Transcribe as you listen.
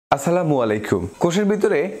আসসালামু আলাইকুম। কোষের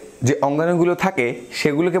ভিতরে যে অঙ্গাণুগুলো থাকে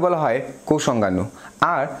সেগুলোকে বলা হয় কোষ অঙ্গাণু।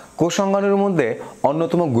 আর কোষ অঙ্গাণুর মধ্যে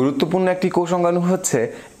অন্যতম গুরুত্বপূর্ণ একটি কোষ অঙ্গাণু হচ্ছে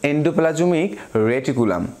এন্ডোপ্লাজমিক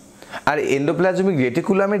রেটিকুলাম। আর এন্ডোপ্লাজমিক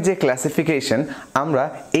রেটিকুলামের যে ক্লাসিফিকেশন আমরা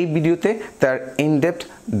এই ভিডিওতে তার ইনডেপথ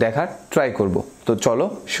দেখার ট্রাই করব। তো চলো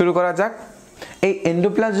শুরু করা যাক। এই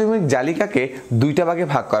এন্ডোপ্লাজমিক জালিকাকে দুইটা ভাগে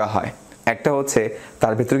ভাগ করা হয়। একটা হচ্ছে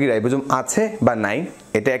তার ভিতরে কি রাইবোজোম আছে বা নাই,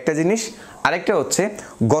 এটা একটা জিনিস। আরেকটা হচ্ছে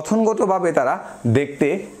গঠনগতভাবে তারা দেখতে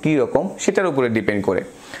কি রকম সেটার উপরে ডিপেন্ড করে।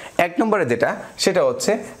 এক নম্বরে যেটা সেটা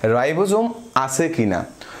হচ্ছে রাইবোজোম আছে কিনা।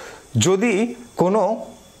 যদি কোনো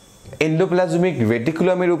এন্ডোপ্লাজমিক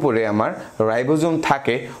রেটিকুলামের উপরে আমার রাইবোজোম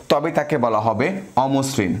থাকে তবে তাকে বলা হবে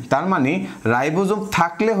অমসৃণ। তার মানে রাইবোজোম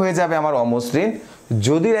থাকলে হয়ে যাবে আমার অমসৃণ,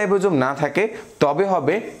 যদি রাইবোজোম না থাকে তবে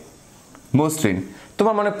হবে মসৃণ।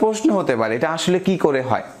 তোমার মনে প্রশ্ন হতে পারে এটা আসলে কি করে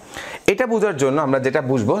হয়। এটা বোঝার জন্য আমরা যেটা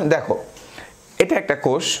বুঝবো, দেখো এটা একটা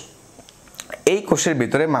কোষ, এই কোষের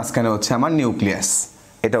ভিতরে মাঝখানে হচ্ছে আমার নিউক্লিয়াস,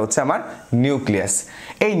 এটা হচ্ছে আমার নিউক্লিয়াস।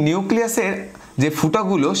 এই নিউক্লিয়াসের যে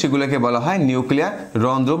ফুটাগুলো সেগুলোকে বলা হয় নিউক্লিয়ার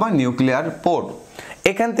রন্ধ্র বা নিউক্লিয়ার পোর।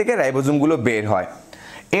 এখান থেকে রাইবোজোমগুলো বের হয়।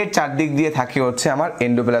 এর চারদিক দিয়ে থাকে হচ্ছে আমার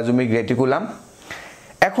এন্ডোপ্লাজমিক রেটিকুলাম।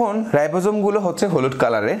 এখন রাইবোজোমগুলো হচ্ছে হলুদ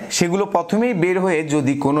কালারের, সেগুলো প্রথমেই বের হয়ে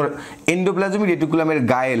যদি কোনো এন্ডোপ্লাজমিক রেটিকুলামের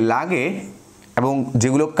গায়ে লাগে, এবং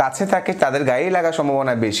যেগুলো কাছে থাকে তাদের গায়ে লাগার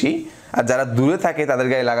সম্ভাবনা বেশি, আর যারা দূরে থাকে তাদের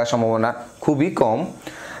গায়ে লাগার সম্ভাবনা খুবই কম।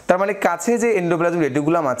 তার মানে কাছে যে এন্ডোপ্লাজমিক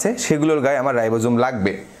রেটিকুলাম আছে সেগুলোর গায়ে আমার রাইবোজোম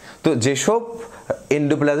লাগবে। তো যেসব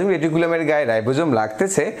এন্ডোপ্লাজমিক রেটিকুলামের গায়ে রাইবোজোম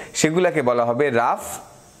লাগতেছে সেগুলোকে বলা হবে রাফ,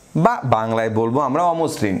 বা বাংলায় বলবো আমরা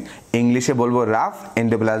অমসৃণ, ইংলিশে বলবো রাফ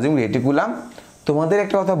এন্ডোপ্লাজমিক রেটিকুলাম। তোমাদের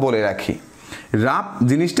একটা কথা বলে রাখি, রাফ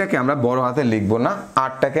জিনিসটাকে আমরা বড় হাতে লিখবো না,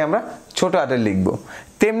 আরটাকে আমরা ছোট হাতে লিখবো।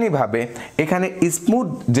 তেমনি ভাবে এখানে স্মুথ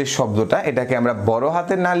যে শব্দটা এটাকে আমরা বড়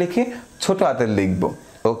হাতে না লিখে ছোট হাতে লিখবো।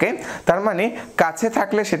 ওকে, তার মানে কাছে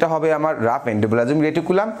থাকলে সেটা হবে আমার রাফ এন্ডোপ্লাজমিক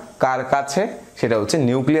রেটিকুলাম। কার কাছে? সেটা হচ্ছে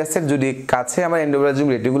নিউক্লিয়াসের। যদি কাছে আমার এন্ডোপ্লাজমিক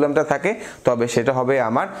রেটিকুলামটা থাকে তবে সেটা হবে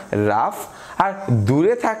আমার রাফ। আর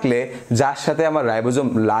দূরে থাকলে যার সাথে আমার রাইবোজোম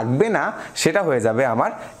লাগবে না সেটা হয়ে যাবে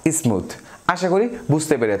আমার স্মুথ। আশা করি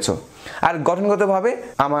বুঝতে পেরেছো। আর গঠনগতভাবে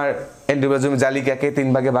আমার এন্ডোপ্লাজমিক জালিকাকে তিন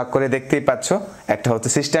ভাগে ভাগ করে দেখতেই পাচ্ছ। একটা হচ্ছে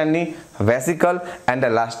সিস্টার্নি, vesicle and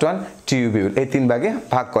the last one tubule, এই তিন ভাগে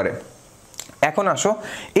ভাগ করে। এখন আসো,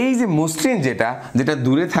 এই যে মসৃণ যেটা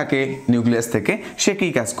দূরে থাকে নিউক্লিয়াস থেকে, সে কি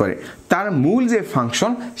কাজ করে? তার মূল যে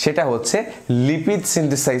ফাংশন সেটা হচ্ছে লিপিড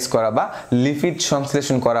সিনথেসাইজ করা বা লিপিড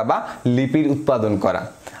সংশ্লেষণ করা বা লিপিড উৎপাদন করা।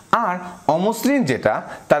 আর অমসৃণ যেটা,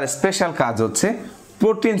 তার স্পেশাল কাজ হচ্ছে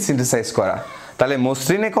প্রোটিন সিনথেসাইজ করা। তাহলে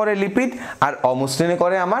মসৃণে করে লিপিড আর অমসৃণে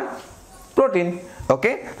করে আমার প্রোটিন।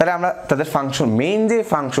 ওকে, তাহলে আমরা তাদের ফাংশন, মেইন যে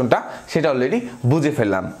ফাংশনটা সেটা অলরেডি বুঝে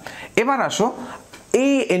ফেললাম। এবার আসো,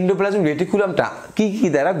 এই এন্ডোপ্লাজমিক রেটিকুলামটা কি কি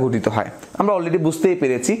দ্বারা গঠিত হয় আমরা অলরেডি বুঝতেই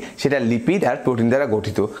পেরেছি, সেটা লিপিড আর প্রোটিন দ্বারা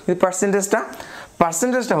গঠিত। কিন্তু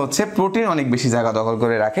পার্সেন্টেজটা হচ্ছে প্রোটিন অনেক বেশি জায়গা দখল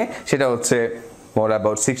করে রাখে, সেটা হচ্ছে মোর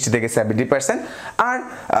অ্যাবাউট 60 থেকে 70%। আর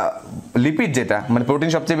লিপিড যেটা, মানে প্রোটিন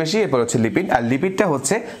সবচেয়ে বেশি, এরপর হচ্ছে লিপিড, আর লিপিডটা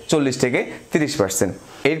হচ্ছে 40 থেকে 30%।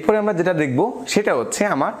 এরপরে আমরা যেটা দেখব সেটা হচ্ছে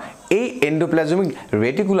আমার এই এন্ডোপ্লাজমিক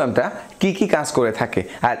রেটিকুলামটা কি কি কাজ করে থাকে।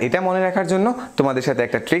 আর এটা মনে রাখার জন্য তোমাদের সাথে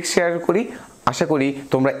একটা ট্রিক শেয়ার করি। আশা করি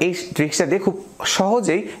তোমরা এই ট্রিক্সটা দিয়ে খুব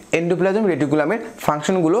সহজেই এন্ডোপ্লাজমিক রেটিকুলামের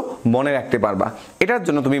ফাংশনগুলো মনে রাখতে পারবা। এটার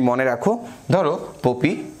জন্য তুমি মনে রাখো, ধরো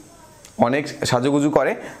পপি অনেক সাজুগুজু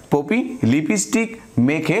করে, পপি লিপস্টিক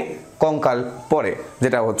মেখে কঙ্কাল পরে,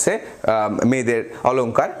 যেটা হচ্ছে মেয়েদের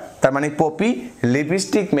অলংকার। তার মানে পপি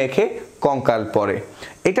লিপস্টিক মেখে কঙ্কাল পরে।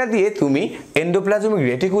 এটা দিয়ে তুমি এন্ডোপ্লাজমিক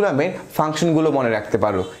রেটিকুলামের ফাংশনগুলো মনে রাখতে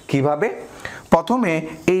পারো। কিভাবে? প্রথমে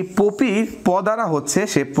এই পপির প দ্বারা হচ্ছে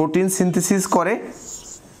সে প্রোটিন সিনথেসিস করে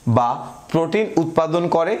বা প্রোটিন উৎপাদন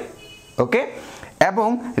করে। ওকে, এবং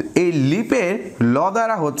এই লিপের ল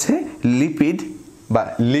দ্বারা হচ্ছে লিপিড বা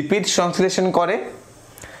লিপিড সংশ্লেষণ করে।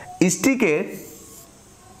 স্টিকের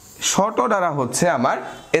শর্ট দ্বারা হচ্ছে আমার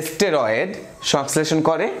স্টেরয়েড সংশ্লেষণ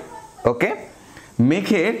করে। ওকে,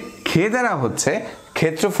 মেখের খে দ্বারা হচ্ছে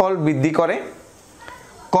ক্ষেত্রফল বৃদ্ধি করে।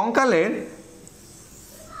 কঙ্কালের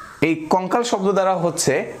এই কঙ্কাল শব্দ দ্বারা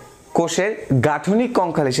হচ্ছে কোষের গাঠনিক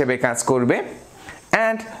কঙ্কাল হিসেবে কাজ করবে।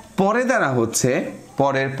 অ্যান্ড পরে দ্বারা হচ্ছে,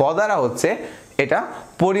 পরের প দ্বারা হচ্ছে এটা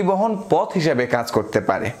পরিবহন পথ হিসেবে কাজ করতে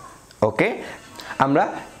পারে। ওকে, আমরা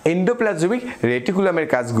এন্ডোপ্লাজমিক রেটিকুলামের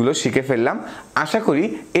কাজগুলো শিখে ফেললাম। আশা করি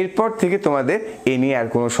এরপর থেকে তোমাদের এ নিয়ে আর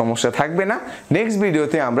কোনো সমস্যা থাকবে না। নেক্সট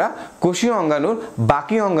ভিডিওতে আমরা কোষীয় অঙ্গাণুর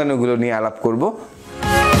বাকি অঙ্গাণুগুলো নিয়ে আলাপ করব।